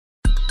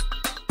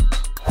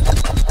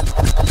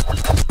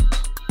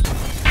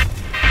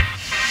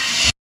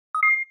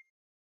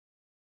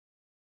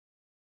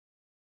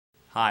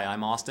Hi,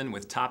 I'm Austin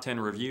with Top 10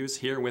 Reviews,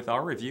 here with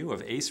our review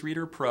of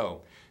AceReader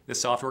Pro.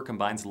 This software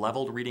combines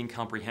leveled reading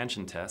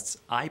comprehension tests,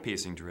 eye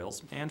pacing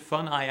drills, and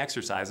fun eye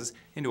exercises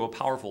into a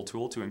powerful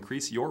tool to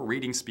increase your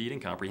reading speed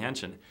and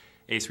comprehension.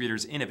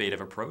 AceReader's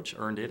innovative approach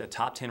earned it a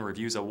Top 10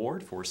 Reviews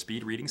award for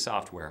speed reading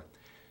software.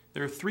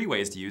 There are 3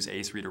 ways to use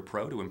AceReader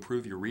Pro to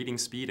improve your reading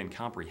speed and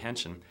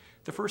comprehension.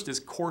 The first is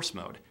Course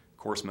Mode.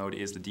 Course Mode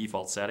is the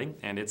default setting,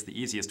 and it's the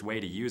easiest way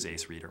to use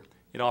AceReader.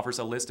 It offers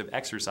a list of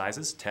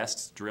exercises,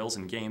 tests, drills,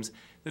 and games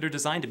that are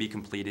designed to be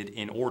completed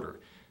in order.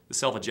 The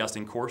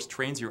self-adjusting course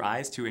trains your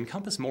eyes to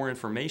encompass more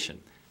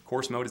information.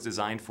 Course Mode is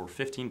designed for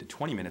 15 to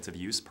 20 minutes of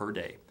use per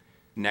day.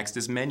 Next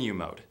is Menu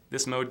Mode.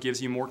 This mode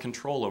gives you more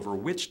control over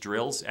which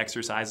drills,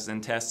 exercises,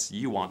 and tests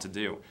you want to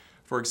do.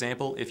 For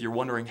example, if you're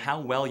wondering how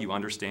well you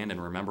understand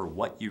and remember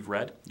what you've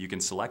read, you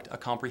can select a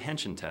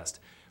comprehension test.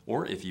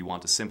 Or if you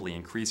want to simply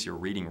increase your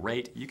reading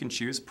rate, you can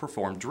choose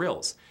Perform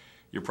Drills.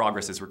 Your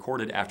progress is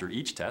recorded after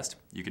each test.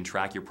 You can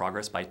track your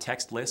progress by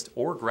text list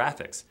or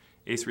graphics.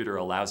 AceReader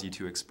allows you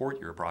to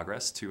export your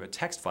progress to a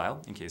text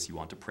file in case you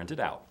want to print it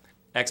out.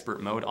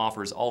 Expert Mode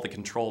offers all the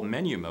control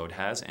Menu Mode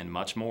has and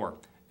much more.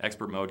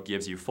 Expert Mode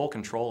gives you full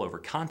control over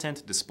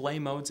content, display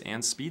modes,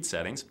 and speed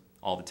settings.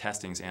 All the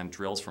testings and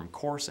drills from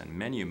Course and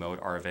Menu Mode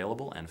are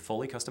available and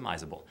fully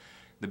customizable.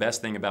 The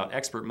best thing about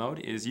Expert Mode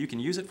is you can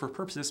use it for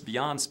purposes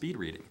beyond speed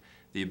reading.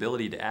 The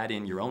ability to add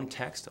in your own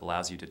text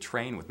allows you to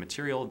train with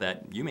material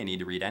that you may need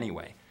to read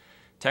anyway.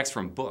 Text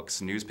from books,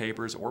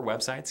 newspapers, or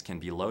websites can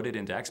be loaded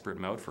into Expert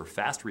Mode for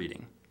fast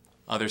reading.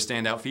 Other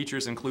standout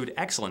features include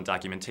excellent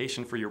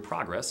documentation for your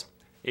progress.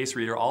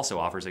 AceReader also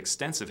offers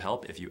extensive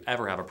help if you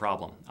ever have a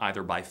problem,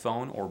 either by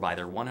phone or by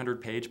their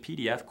 100-page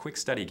PDF quick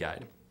study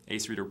guide.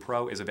 AceReader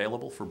Pro is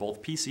available for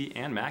both PC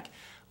and Mac.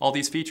 All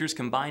these features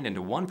combined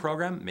into one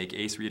program make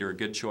AceReader a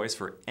good choice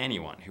for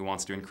anyone who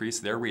wants to increase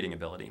their reading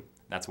ability.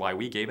 That's why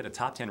we gave it a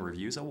Top 10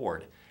 Reviews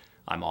award.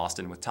 I'm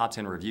Austin with Top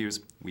 10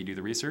 Reviews. We do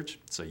the research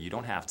so you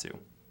don't have to.